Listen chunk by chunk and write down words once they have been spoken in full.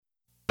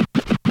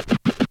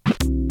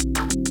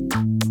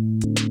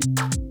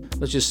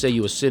let's just say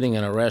you were sitting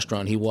in a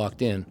restaurant, he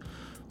walked in.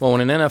 Well,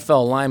 when an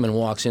NFL lineman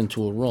walks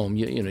into a room,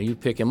 you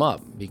pick him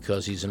up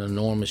because he's an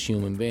enormous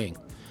human being.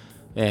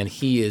 And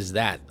he is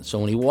that. So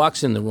when he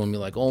walks in the room, you're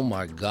like, oh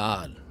my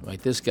God,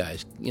 right? This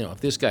guy's,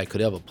 if this guy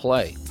could ever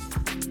play.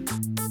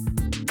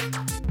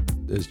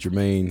 As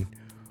Jermaine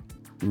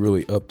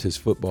really upped his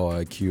football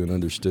IQ and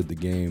understood the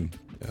game,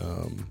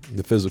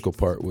 the physical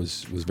part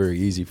was very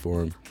easy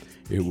for him.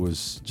 It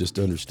was just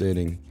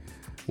understanding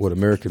what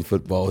American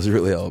football is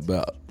really all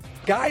about.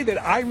 Guy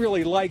that I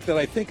really like that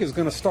I think is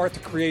going to start to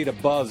create a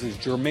buzz is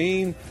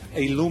Jermaine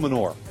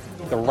Eluemunor,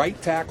 the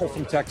right tackle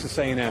from Texas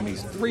A&M.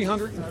 He's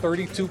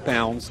 332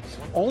 pounds,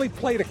 only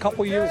played a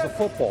couple years of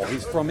football.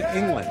 He's from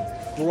England,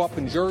 grew up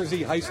in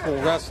Jersey, high school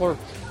wrestler.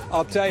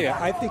 I'll tell you,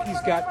 I think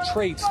he's got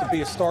traits to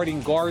be a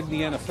starting guard in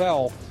the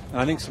NFL, and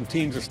I think some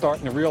teams are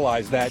starting to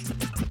realize that.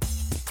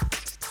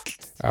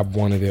 I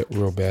wanted it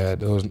real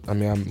bad. I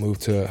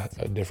moved to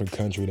a different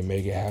country to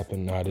make it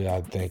happen. Not that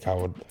I think I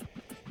would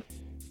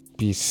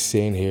be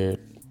sitting here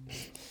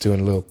doing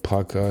a little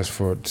podcast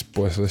for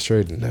Sports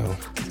Illustrated. No.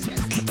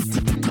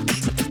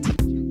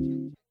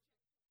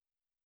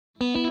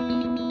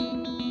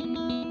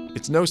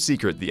 It's no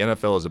secret the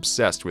NFL is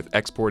obsessed with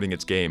exporting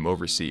its game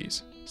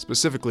overseas,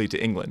 specifically to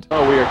England. We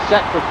are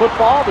set for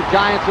football. The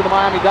Giants and the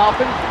Miami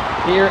Dolphins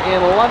here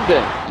in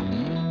London.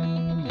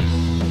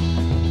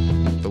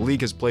 The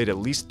league has played at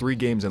least 3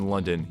 games in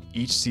London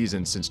each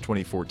season since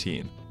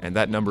 2014, and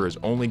that number is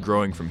only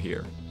growing from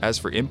here. As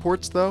for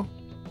imports, though,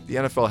 the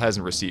NFL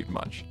hasn't received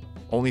much.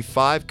 Only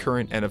 5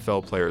 current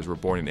NFL players were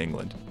born in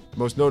England,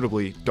 most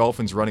notably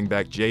Dolphins running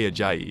back Jay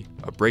Ajayi,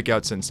 a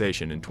breakout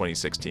sensation in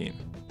 2016.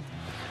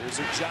 There's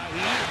Ajayi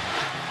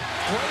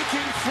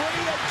breaking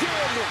free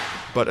again.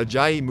 But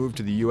Ajayi moved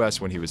to the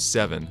U.S. when he was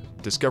 7,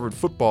 discovered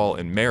football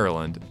in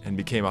Maryland, and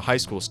became a high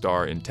school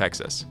star in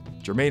Texas.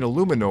 Jermaine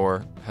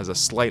Eluemunor has a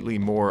slightly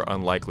more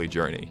unlikely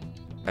journey.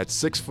 At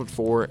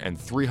 6'4" and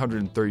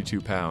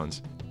 332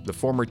 pounds, the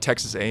former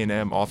Texas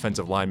A&M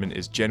offensive lineman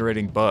is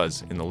generating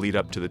buzz in the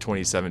lead-up to the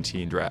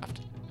 2017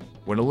 draft.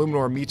 When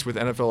Eluemunor meets with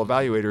NFL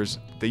evaluators,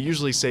 they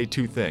usually say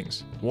 2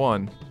 things.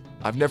 1,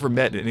 I've never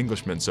met an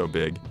Englishman so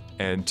big,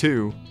 and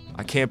 2,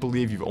 I can't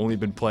believe you've only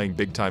been playing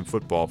big-time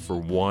football for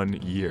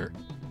 1 year.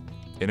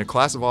 In a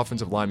class of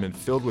offensive linemen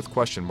filled with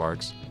question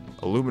marks,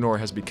 Eluemunor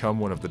has become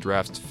one of the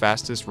draft's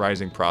fastest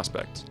rising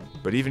prospects.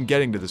 But even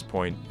getting to this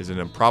point is an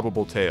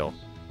improbable tale,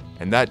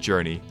 and that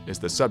journey is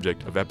the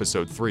subject of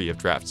episode 3 of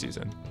draft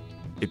season.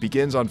 It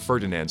begins on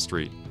Ferdinand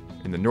Street,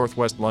 in the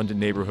northwest London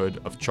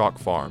neighborhood of Chalk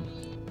Farm.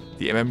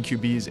 The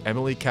MMQB's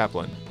Emily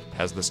Kaplan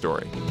has the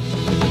story.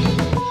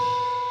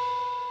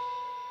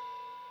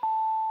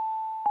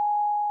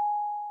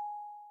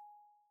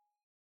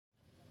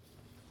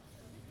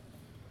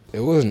 It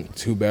wasn't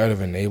too bad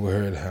of a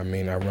neighborhood. I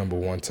remember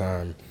one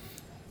time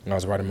I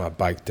was riding my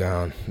bike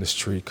down the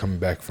street coming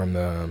back from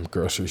the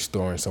grocery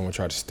store, and someone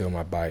tried to steal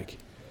my bike.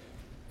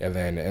 And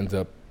then it ended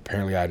up,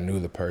 apparently I knew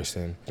the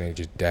person. They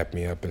just dapped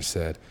me up and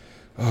said,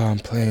 "Oh, I'm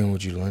playing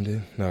with you,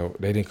 London." No,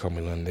 they didn't call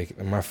me London.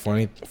 My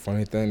funny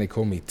thing, they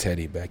called me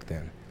Teddy back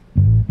then.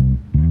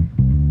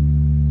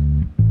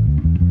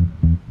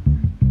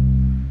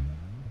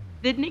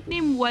 The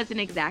nickname wasn't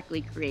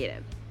exactly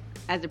creative.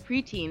 As a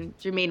preteen,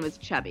 Jermaine was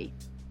chubby,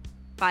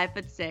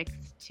 5'6",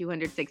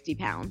 260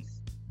 pounds.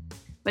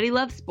 But he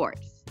loved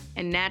sports,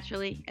 and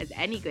naturally, as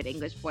any good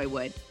English boy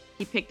would,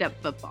 he picked up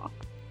football.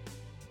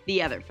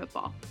 The other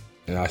football.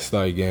 And I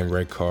started getting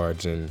red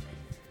cards and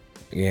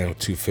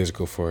too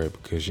physical for it,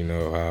 because you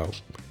know how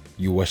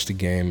you watch the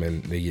game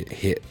and they get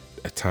hit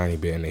a tiny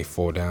bit and they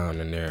fall down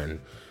and they're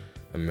in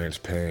immense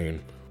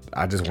pain.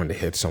 I just wanted to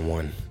hit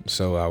someone.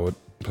 So I would,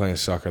 playing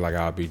soccer, like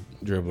I'd be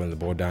dribbling the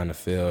ball down the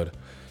field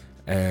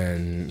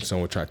and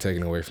someone would try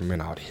taking it away from me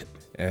and I would hit.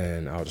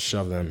 And I would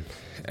shove them,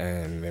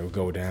 and they would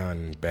go down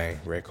and bang,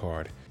 red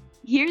card.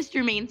 Here's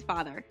Jermaine's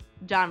father,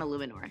 John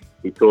Eluemunor.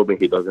 He told me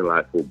he doesn't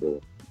like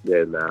football.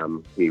 Then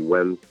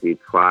he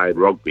tried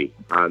rugby.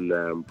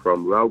 And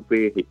from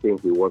rugby, he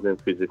thinks it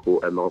wasn't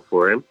physical enough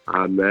for him.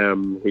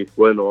 And he's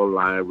going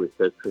online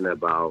researching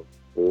about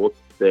sports.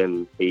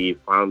 Then he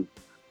found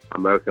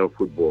American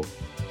football.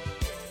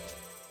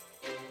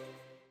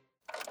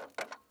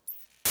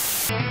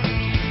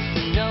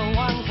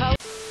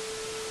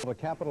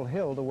 Capitol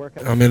Hill to work.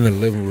 I'm in the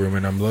living room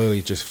and I'm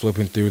literally just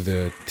flipping through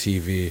the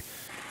TV,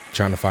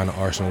 trying to find an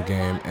Arsenal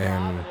game,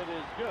 and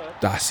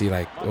I see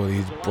like all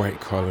these bright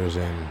colors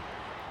and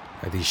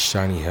like these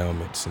shiny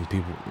helmets and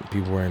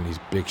people wearing these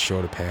big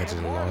shoulder pads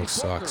and long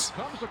socks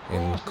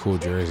and cool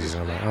jerseys.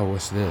 And I'm like, oh,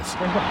 what's this?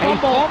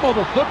 Fumble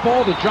the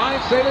football. The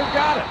Giants say they've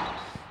got it.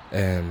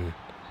 And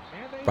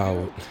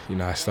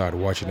I started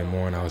watching it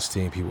more, and I was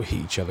seeing people hit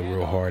each other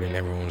real hard, and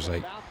everyone was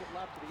like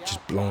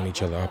just blowing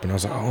each other up, and I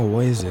was like, oh,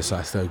 what is this? So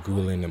I started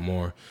Googling it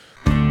more.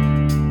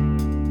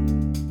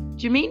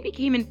 Jermaine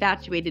became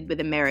infatuated with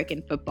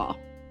American football.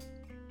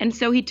 And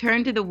so he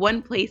turned to the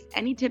one place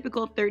any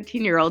typical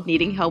 13-year-old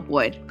needing help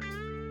would,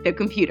 the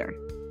computer.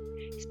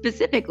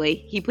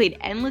 Specifically, he played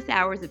endless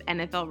hours of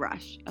NFL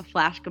Rush, a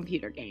flash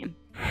computer game.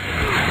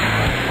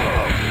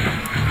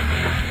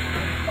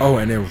 Oh,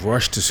 and then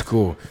rushed to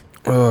school.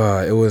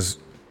 It was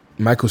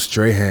Michael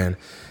Strahan.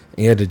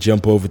 He had to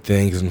jump over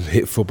things and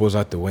hit footballs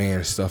out the way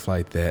and stuff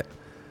like that.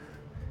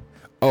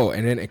 Oh,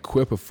 and then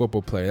equip a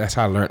football player. That's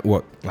how I learned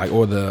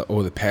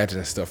all the pads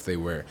and stuff they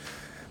wear.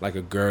 Like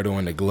a girdle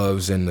and the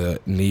gloves and the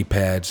knee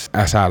pads.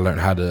 That's how I learned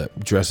how to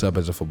dress up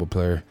as a football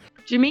player.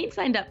 Jermaine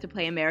signed up to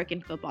play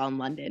American football in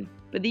London,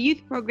 but the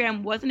youth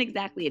program wasn't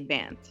exactly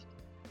advanced.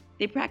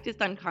 They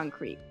practiced on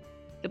concrete.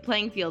 The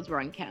playing fields were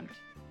unkempt.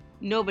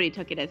 Nobody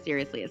took it as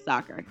seriously as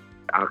soccer.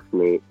 Asked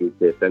me if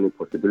there's any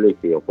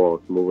possibility of us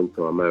moving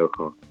to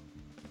America.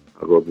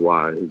 I goes,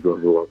 why? He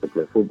goes, he wants to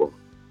play football.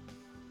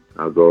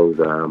 I goes,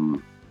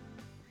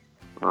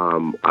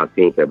 I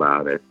think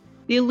about it.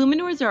 The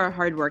Eluemunors are a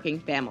hardworking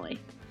family.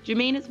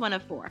 Jermaine is one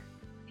of four.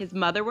 His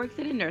mother works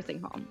at a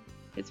nursing home.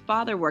 His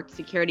father worked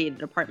security at a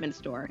department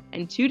store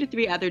and 2 to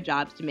 3 other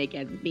jobs to make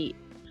ends meet.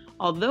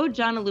 Although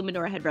John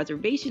Eluemunor had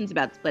reservations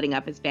about splitting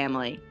up his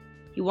family,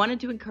 he wanted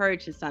to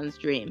encourage his son's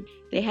dream.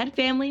 They had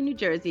family in New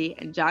Jersey,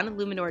 and John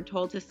Eluemunor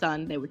told his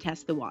son they would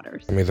test the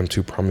waters. I made them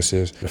 2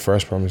 promises. The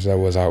first promise that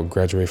was I would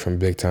graduate from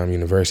big time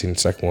university, and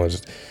the second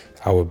was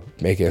I would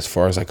make it as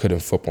far as I could in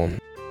football.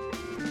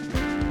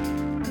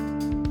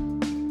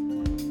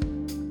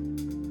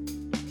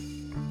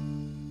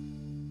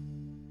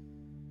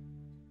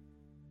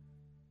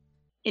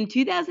 In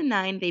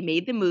 2009, they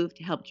made the move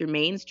to help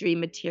Jermaine's dream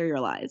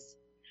materialize.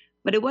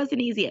 But it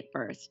wasn't easy at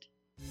first.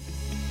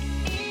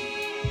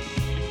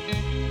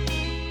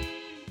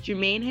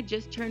 Jermaine had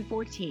just turned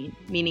 14,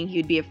 meaning he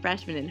would be a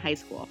freshman in high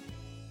school.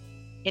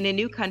 In a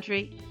new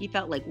country, he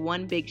felt like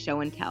one big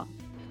show and tell.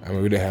 I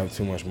mean, we didn't have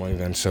too much money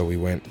then, so we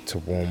went to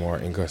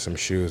Walmart and got some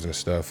shoes and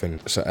stuff. And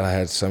so I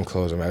had some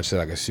clothes. I mean, I just had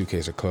like a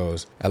suitcase of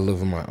clothes. I lived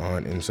with my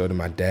aunt, and so did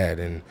my dad.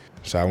 And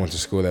so I went to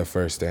school that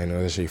first day, and it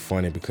was actually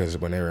funny because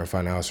when they were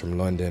finding out I was from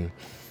London,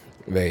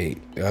 it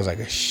was like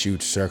a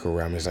huge circle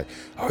around me. It's like,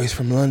 oh, he's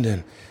from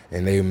London.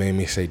 And they made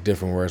me say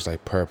different words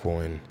like purple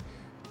and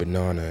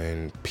banana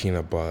and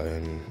peanut butter.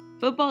 And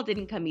football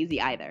didn't come easy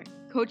either.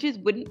 Coaches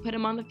wouldn't put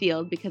him on the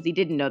field because he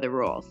didn't know the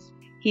rules.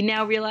 He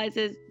now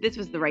realizes this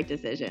was the right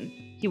decision.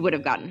 He would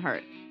have gotten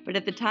hurt, but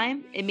at the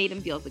time, it made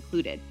him feel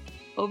secluded.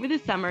 Over the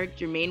summer,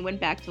 Jermaine went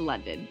back to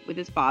London with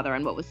his father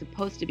on what was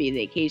supposed to be a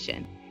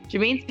vacation.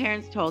 Jermaine's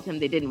parents told him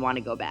they didn't want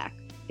to go back.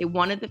 They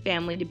wanted the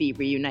family to be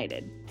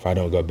reunited. If I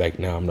don't go back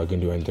now, I'm not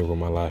going to do anything with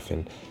my life.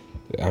 And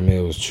I mean,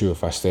 it was true.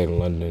 If I stayed in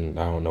London,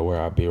 I don't know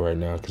where I'd be right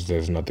now because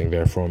there's nothing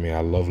there for me.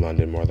 I love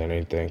London more than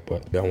anything,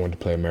 but I wanted to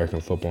play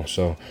American football,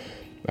 so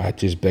I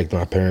just begged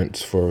my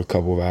parents for a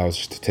couple of hours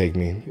just to take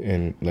me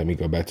and let me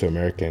go back to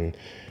America. And,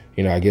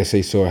 you know, I guess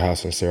they saw how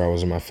sincere I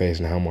was in my face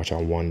and how much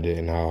I wanted it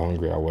and how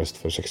hungry I was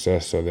for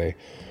success. So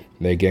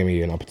they gave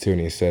me an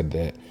opportunity and said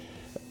that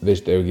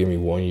they would give me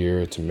 1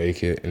 year to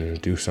make it and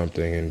do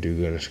something and do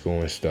good in school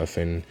and stuff.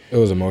 And it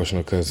was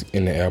emotional because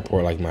in the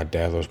airport, like, my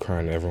dad was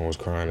crying, everyone was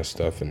crying and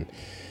stuff. And,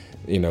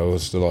 you know, it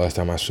was the last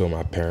time I saw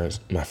my parents,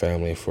 my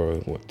family for,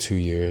 2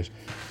 years.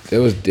 It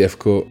was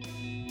difficult.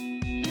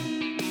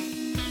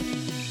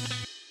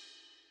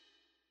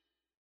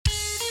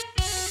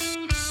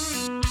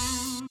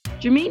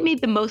 Jermaine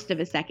made the most of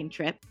his second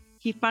trip.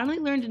 He finally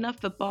learned enough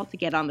football to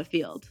get on the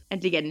field.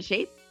 And to get in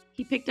shape,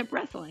 he picked up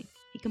wrestling.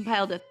 He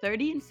compiled a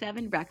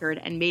 30-7 record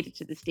and made it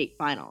to the state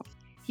finals.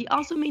 He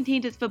also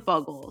maintained his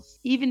football goals,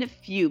 even if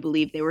few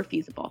believed they were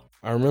feasible.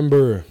 I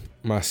remember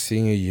my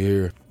senior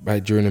year,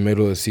 right during the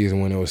middle of the season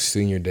when it was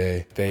senior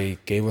day, they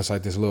gave us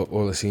like this little,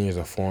 all the seniors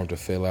a form to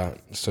fill out.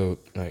 So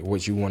like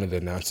what you wanted the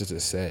announcers to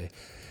say.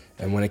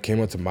 And when it came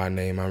up to my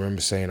name, I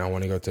remember saying I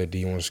want to go to a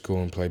D1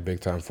 school and play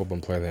big-time football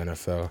and play the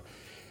NFL.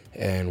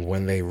 And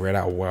when they read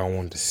out what I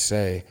wanted to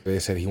say, they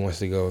said he wants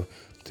to go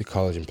to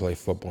college and play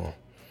football.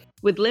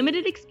 With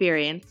limited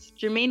experience,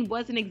 Jermaine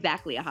wasn't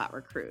exactly a hot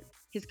recruit.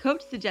 His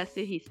coach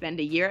suggested he spend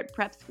a year at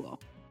prep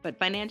school, but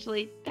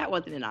financially, that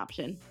wasn't an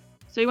option.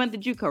 So he went the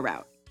JUCO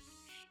route.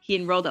 He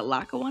enrolled at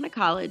Lackawanna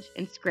College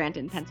in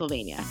Scranton,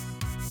 Pennsylvania.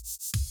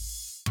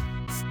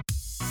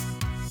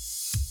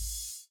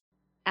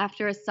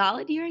 After a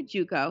solid year at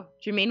JUCO,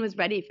 Jermaine was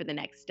ready for the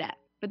next step,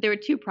 but there were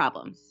 2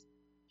 problems.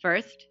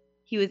 First,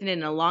 he was in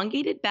an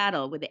elongated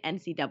battle with the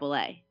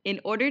NCAA. In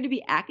order to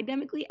be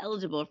academically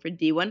eligible for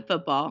D1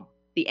 football,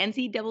 the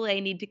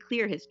NCAA needed to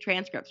clear his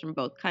transcripts from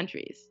both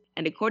countries.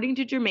 And according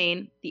to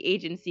Jermaine, the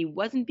agency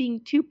wasn't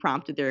being too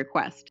prompt with their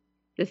request.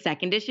 The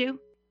second issue,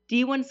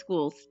 D1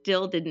 schools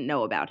still didn't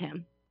know about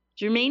him.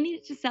 Jermaine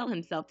needed to sell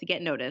himself to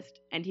get noticed,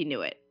 and he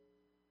knew it.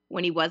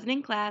 When he wasn't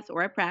in class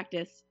or at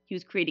practice, he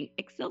was creating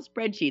Excel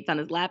spreadsheets on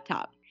his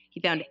laptop. He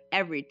found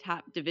every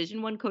top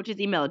Division I coach's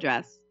email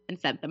address and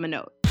sent them a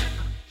note.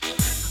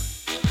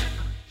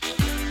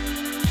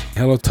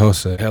 Hello,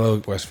 Tulsa. Hello,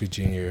 West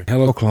Virginia.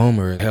 Hello,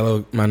 Oklahoma.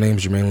 Hello, my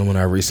name's Jermaine Eluemunor.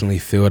 I recently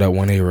filled out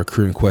one of your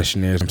recruiting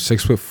questionnaires. I'm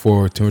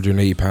 6'4",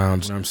 280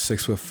 pounds. I'm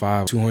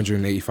 6'5",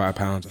 285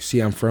 pounds. See,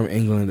 I'm from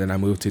England, and I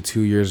moved here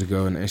 2 years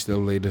ago, and the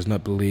NCAA does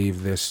not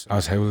believe this. I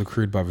was heavily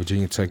recruited by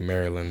Virginia Tech,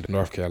 Maryland,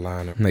 North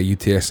Carolina, and at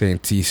UTSA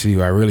and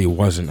TCU. I really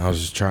wasn't. I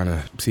was just trying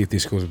to see if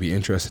these schools would be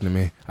interested in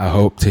me. I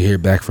hope to hear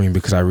back from you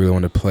because I really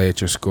want to play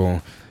at your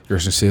school.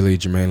 Yours sincerely,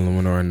 Jermaine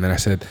Eluemunor. And then I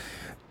said,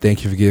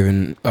 thank you for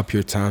giving up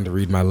your time to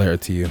read my letter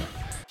to you.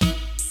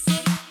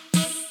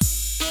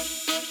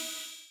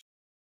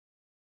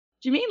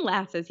 Jermaine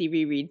laughs as he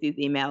rereads these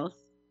emails.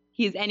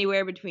 He is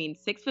anywhere between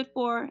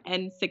 6'4"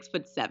 and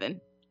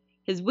 6'7".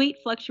 His weight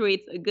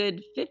fluctuates a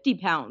good 50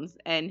 pounds,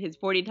 and his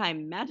 40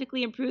 time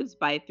magically improves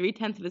by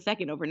 0.3 of a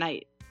second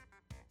overnight.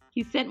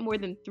 He sent more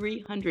than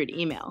 300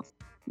 emails.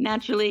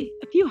 Naturally,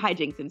 a few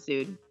hijinks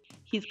ensued.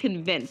 He's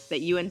convinced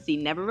that UNC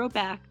never wrote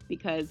back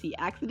because he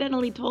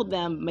accidentally told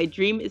them my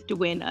dream is to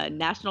win a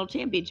national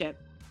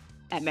championship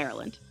at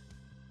Maryland.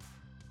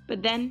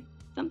 But then,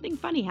 something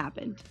funny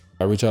happened.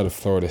 I reached out to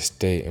Florida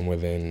State, and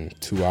within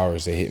 2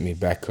 hours, they hit me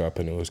back up,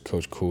 and it was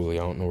Coach Cooley.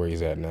 I don't know where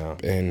he's at now.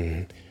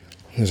 And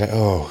he was like,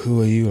 oh,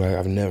 who are you? Like,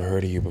 I've never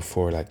heard of you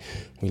before. Like,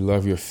 we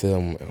love your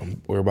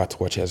film. We're about to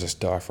watch you as a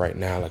star right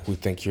now. Like, we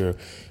think you're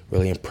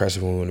really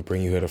impressive, and we want to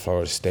bring you here to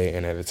Florida State.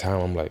 And at the time,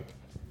 I'm like,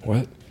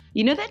 what?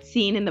 You know that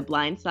scene in The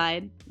Blind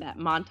Side? That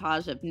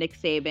montage of Nick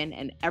Saban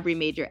and every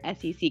major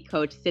SEC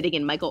coach sitting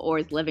in Michael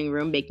Orr's living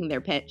room making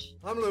their pitch?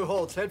 I'm Lou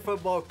Holtz, head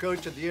football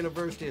coach at the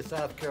University of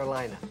South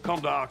Carolina.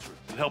 Come to Oxford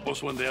and help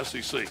us win the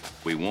SEC.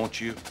 We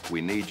want you, we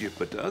need you,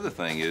 but the other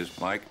thing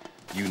is, Mike,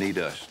 you need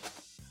us.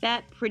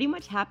 That pretty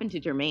much happened to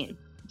Jermaine.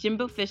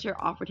 Jimbo Fisher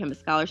offered him a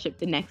scholarship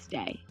the next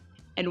day,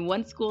 and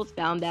once schools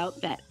found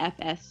out that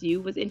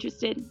FSU was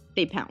interested,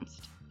 they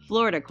pounced.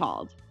 Florida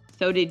called.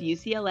 So did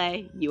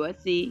UCLA,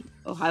 USC,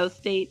 Ohio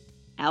State,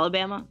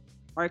 Alabama,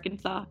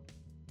 Arkansas,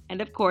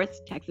 and of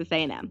course, Texas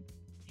A&M.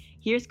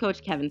 Here's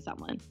Coach Kevin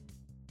Sumlin.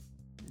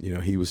 You know,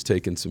 he was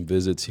taking some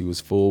visits. He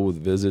was full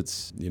with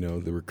visits. You know,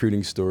 the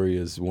recruiting story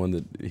is one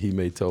that he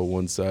may tell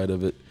one side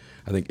of it.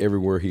 I think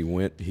everywhere he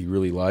went, he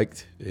really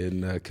liked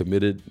and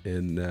committed.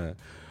 And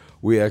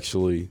we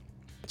actually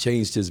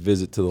changed his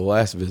visit to the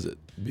last visit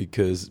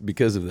because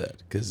of that.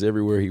 Because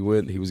everywhere he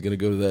went, he was going to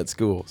go to that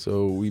school.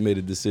 So we made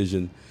a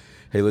decision,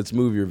 hey, let's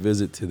move your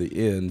visit to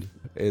the end.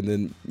 And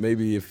then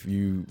maybe if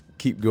you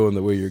keep going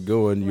the way you're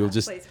going, you'll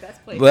just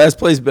last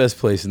place, best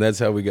place. And that's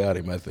how we got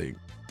him, I think.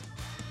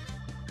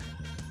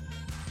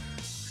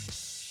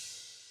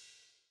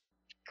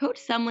 Coach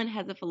Sumlin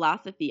has a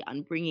philosophy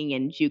on bringing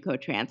in JUCO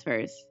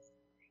transfers.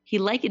 He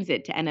likens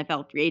it to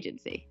NFL free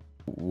agency.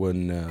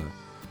 When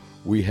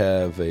we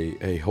have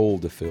a hole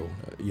to fill,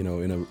 you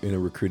know, in a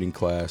recruiting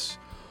class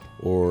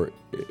or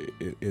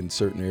in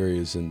certain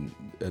areas and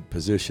at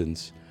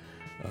positions,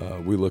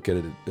 we look at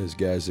it as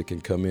guys that can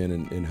come in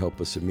and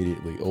help us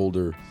immediately.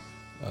 Older,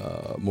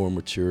 more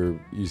mature,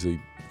 usually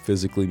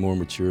physically more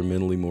mature,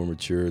 mentally more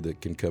mature,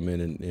 that can come in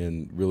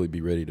and really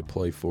be ready to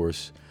play for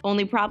us.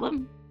 Only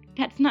problem?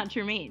 That's not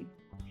Jermaine.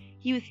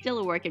 He was still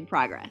a work in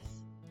progress.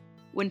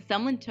 When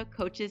someone took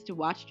coaches to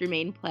watch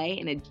Jermaine play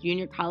in a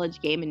junior college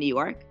game in New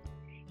York,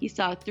 he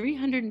saw a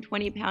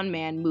 320-pound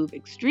man move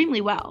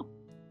extremely well,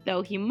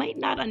 though he might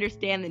not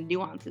understand the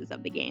nuances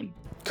of the game.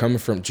 Coming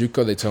from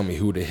JUCO, they told me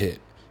who to hit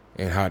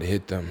and how to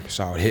hit them,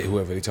 so I would hit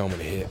whoever they told me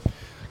to hit.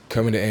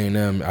 Coming to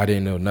A&M, I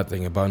didn't know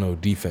nothing about no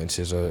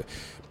defenses or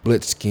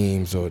blitz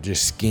schemes or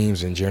just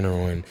schemes in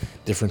general and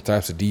different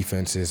types of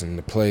defenses and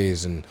the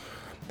plays and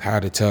how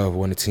to tell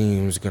when a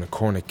team is going to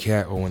corner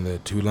cat or when the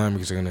two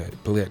linemen are going to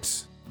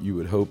blitz. You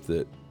would hope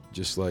that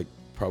just like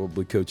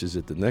probably coaches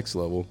at the next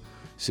level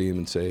see him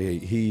and say, hey,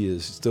 he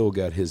has still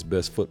got his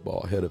best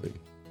football ahead of him.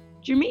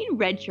 Jermaine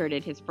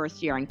redshirted his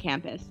first year on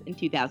campus in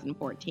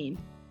 2014.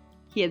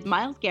 He has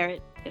Myles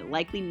Garrett, the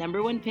likely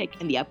 #1 pick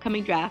in the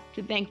upcoming draft,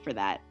 to thank for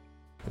that.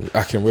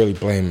 I can really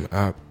blame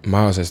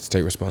Myles has to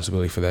take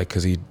responsibility for that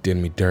because he did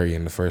me dirty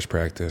in the first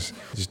practice.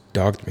 He just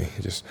dogged me.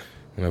 He just,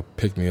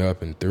 picked me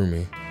up and threw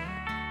me.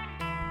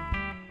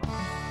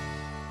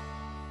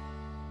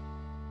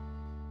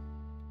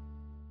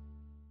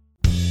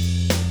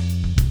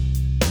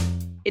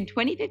 In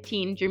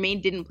 2015,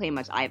 Jermaine didn't play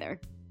much either.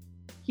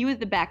 He was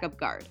the backup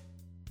guard.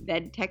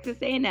 Then Texas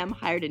A&M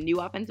hired a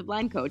new offensive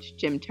line coach,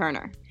 Jim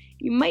Turner.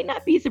 You might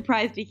not be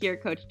surprised to hear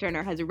Coach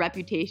Turner has a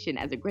reputation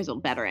as a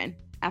grizzled veteran.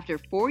 After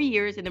 4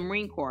 years in the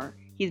Marine Corps,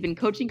 he's been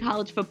coaching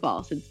college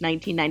football since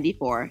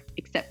 1994,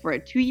 except for a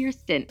 2-year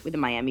stint with the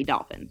Miami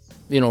Dolphins.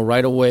 You know,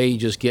 right away,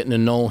 just getting to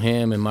know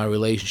him and my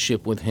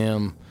relationship with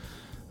him,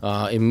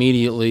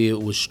 immediately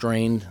it was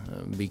strained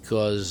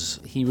because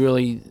he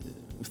really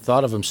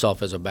thought of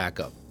himself as a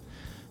backup.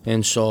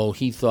 And so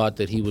he thought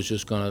that he was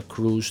just going to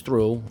cruise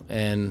through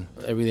and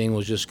everything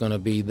was just going to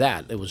be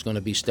that. It was going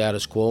to be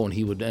status quo and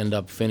he would end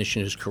up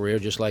finishing his career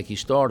just like he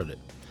started it.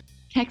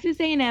 Texas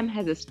A&M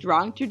has a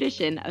strong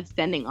tradition of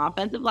sending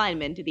offensive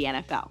linemen to the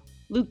NFL.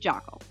 Luke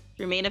Joeckel,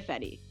 Jermaine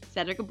Eluemunor,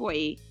 Cedric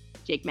Aboyi,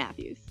 Jake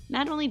Matthews.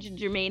 Not only did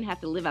Jermaine have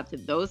to live up to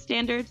those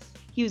standards,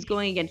 he was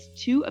going against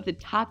 2 of the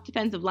top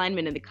defensive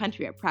linemen in the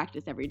country at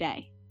practice every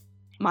day.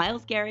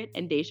 Myles Garrett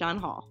and Deshaun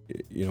Hall.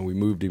 You know, we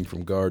moved him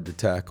from guard to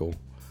tackle,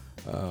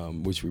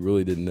 which we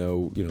really didn't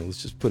know. You know,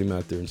 let's just put him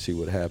out there and see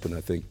what happened.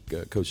 I think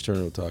Coach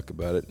Turner will talk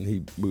about it, and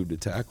he moved to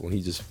tackle, and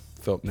he just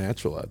felt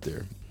natural out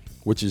there,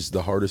 which is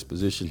the hardest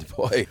position to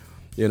play.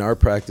 in our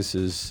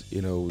practices,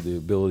 the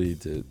ability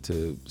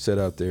to set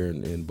out there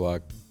and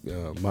block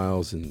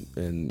Miles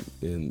and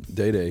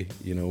Day-Day,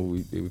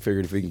 we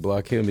figured if we can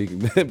block him, he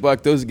can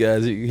block those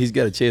guys. He's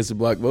got a chance to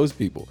block most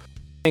people.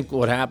 I think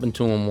what happened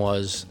to him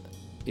was,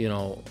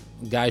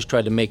 guys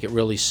tried to make it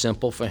really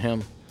simple for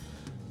him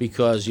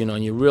because,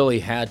 you really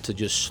had to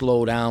just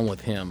slow down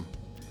with him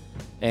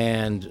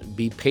and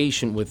be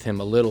patient with him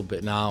a little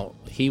bit. Now,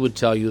 he would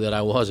tell you that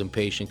I wasn't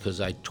patient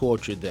because I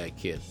tortured that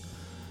kid.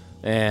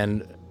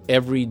 And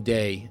every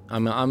day,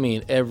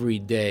 every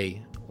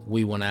day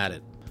we went at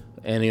it.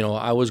 And,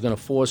 I was going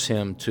to force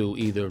him to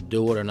either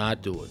do it or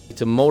not do it.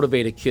 To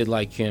motivate a kid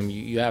like him,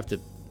 you have to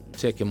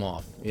tick him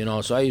off,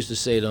 So I used to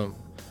say to him,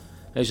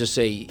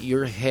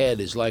 your head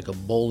is like a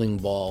bowling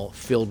ball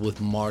filled with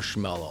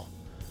marshmallow,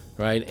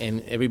 right?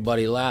 And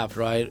everybody laughed,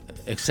 right?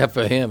 Except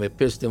for him. It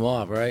pissed him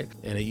off, right?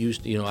 And I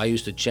used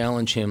to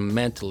challenge him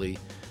mentally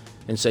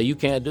and say, you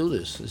can't do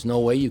this. There's no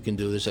way you can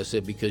do this. I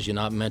said, because you're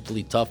not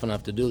mentally tough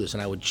enough to do this.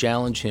 And I would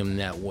challenge him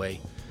that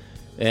way.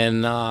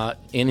 And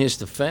in his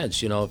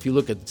defense, if you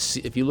look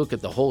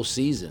at the whole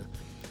season,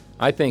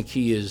 I think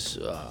he was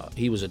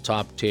a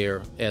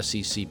top-tier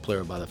SEC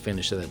player by the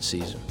finish of that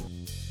season.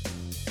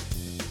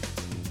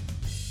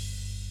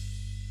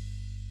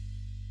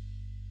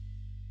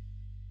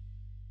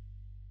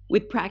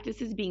 With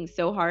practices being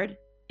so hard,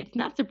 it's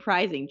not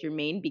surprising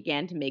Jermaine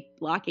began to make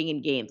blocking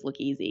in games look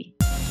easy.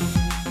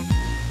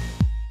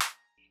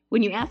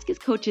 When you ask his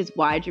coaches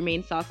why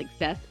Jermaine saw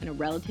success in a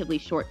relatively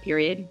short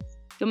period,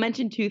 they'll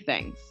mention two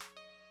things.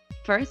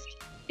 First,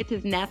 it's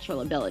his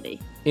natural ability.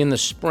 In the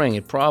spring,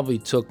 it probably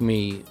took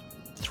me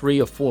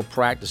 3 or 4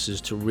 practices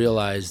to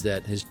realize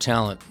that his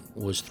talent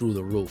was through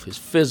the roof. His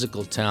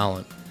physical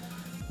talent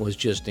was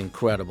just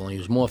incredible. He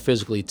was more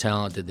physically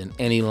talented than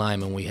any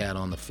lineman we had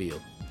on the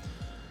field.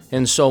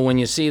 And so when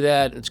you see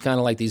that, it's kind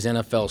of like these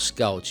NFL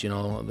scouts,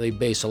 they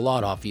base a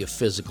lot off of your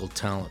physical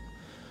talent.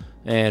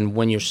 And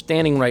when you're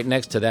standing right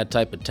next to that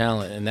type of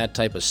talent and that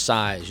type of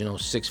size,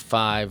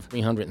 6'5",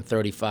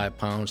 335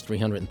 pounds,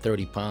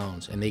 330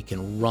 pounds, and they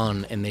can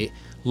run and they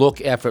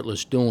look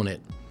effortless doing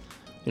it,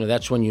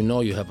 that's when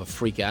you have a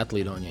freak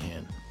athlete on your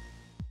hand.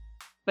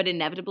 But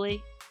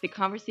inevitably, the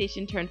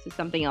conversation turns to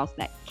something else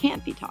that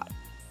can't be taught.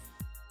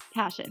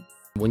 Passion.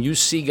 When you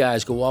see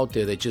guys go out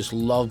there that just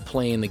love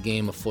playing the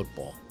game of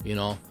football,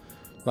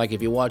 like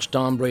if you watch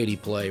Tom Brady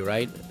play,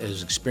 right,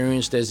 as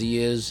experienced as he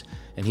is,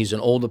 and he's an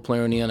older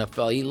player in the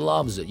NFL, he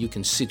loves it. You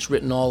can see it's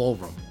written all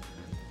over him.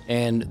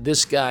 And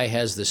this guy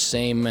has the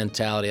same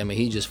mentality.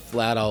 He just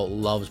flat out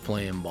loves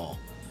playing ball.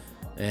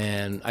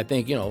 And I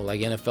think, like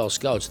NFL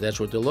scouts, that's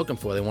what they're looking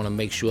for. They want to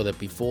make sure that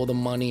before the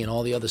money and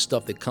all the other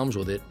stuff that comes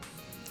with it,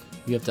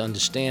 you have to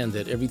understand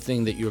that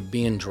everything that you're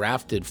being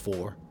drafted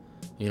for,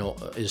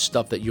 is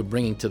stuff that you're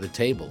bringing to the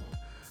table.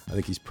 I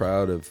think he's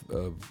proud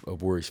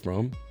of where he's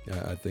from.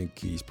 I think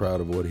he's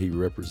proud of what he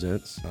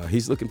represents.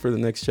 He's looking for the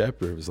next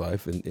chapter of his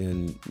life,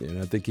 and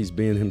I think he's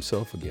being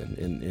himself again.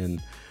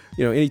 And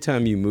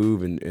anytime you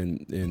move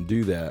and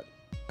do that,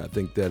 I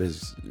think that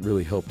has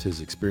really helped his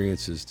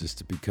experiences just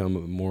to become a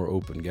more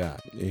open guy.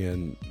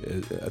 And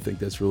I think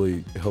that's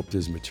really helped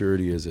his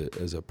maturity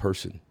as a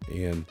person.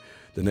 And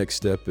the next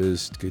step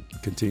is to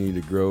continue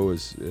to grow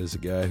as a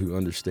guy who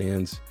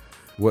understands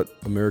what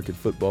American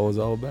football is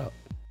all about.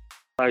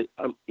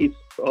 It's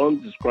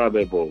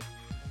undescribable,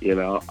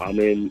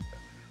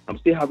 I'm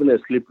still having a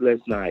sleepless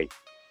night,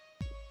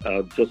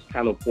 just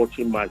kind of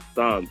watching my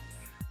son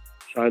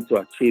trying to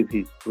achieve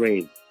his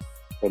dream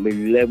from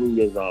 11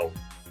 years old.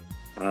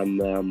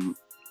 And I'm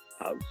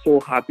so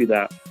happy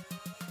that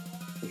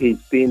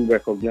he's being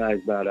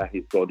recognized now that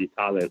he's got the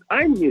talent.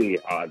 I knew he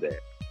had it.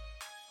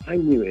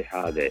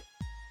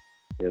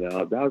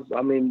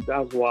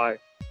 That's why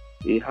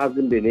it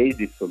hasn't been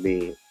easy for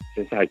me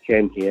since I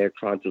came here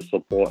trying to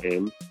support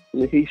him.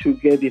 He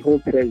should get the whole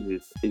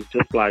praises. It's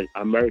just like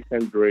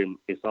American dream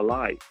is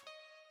alive.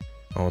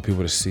 I want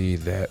people to see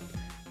that,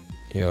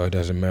 it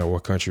doesn't matter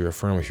what country you're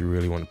from. If you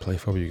really want to play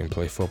football, you can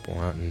play football.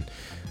 And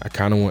I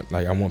kind of want,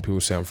 I want people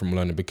to say I'm from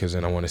London because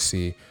then I want to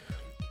see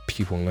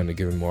people in London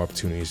giving more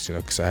opportunities,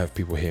 because I have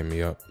people hitting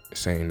me up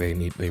saying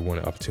they want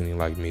an opportunity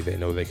like me. They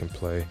know they can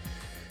play.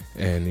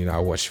 And, I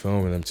watch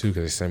film with them too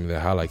because they send me their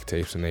highlight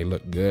tapes and they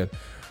look good.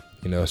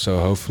 So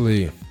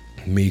hopefully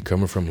me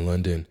coming from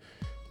London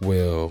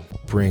will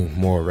bring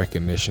more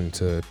recognition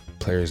to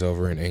players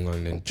over in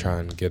England and try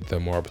and get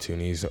them more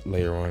opportunities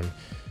later on,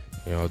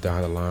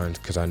 down the line,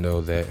 because I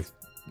know that if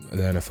the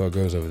NFL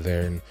goes over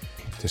there and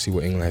to see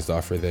what England has to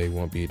offer, they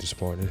won't be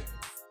disappointed.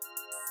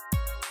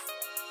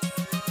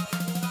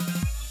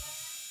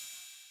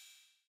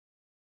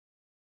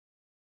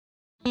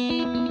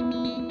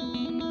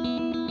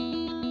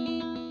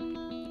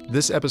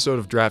 This episode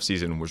of Draft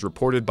Season was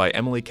reported by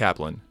Emily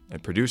Kaplan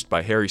and produced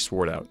by Harry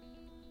Swartout.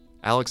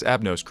 Alex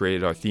Abnos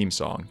created our theme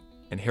song,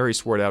 and Harry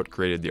Swartout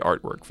created the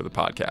artwork for the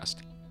podcast.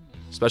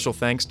 Special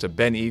thanks to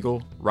Ben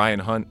Eagle, Ryan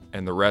Hunt,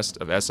 and the rest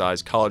of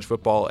SI's college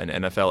football and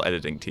NFL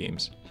editing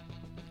teams.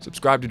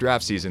 Subscribe to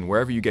Draft Season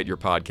wherever you get your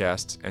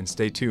podcasts, and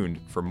stay tuned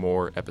for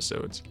more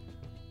episodes.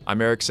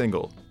 I'm Eric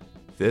Single.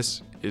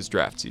 This is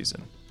draft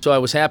season. So I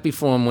was happy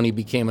for him when he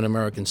became an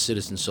American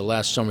citizen. So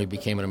last summer he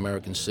became an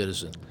American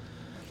citizen.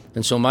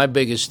 And so my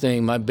biggest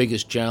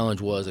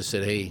challenge was, I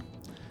said, hey,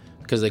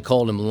 because they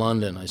called him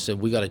London, I said,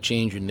 we got to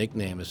change your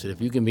nickname. I said, if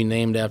you can be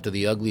named after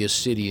the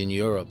ugliest city in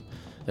Europe,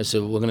 I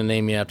said, we're going to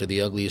name you after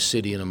the ugliest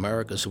city in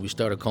America. So we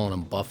started calling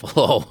him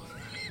Buffalo.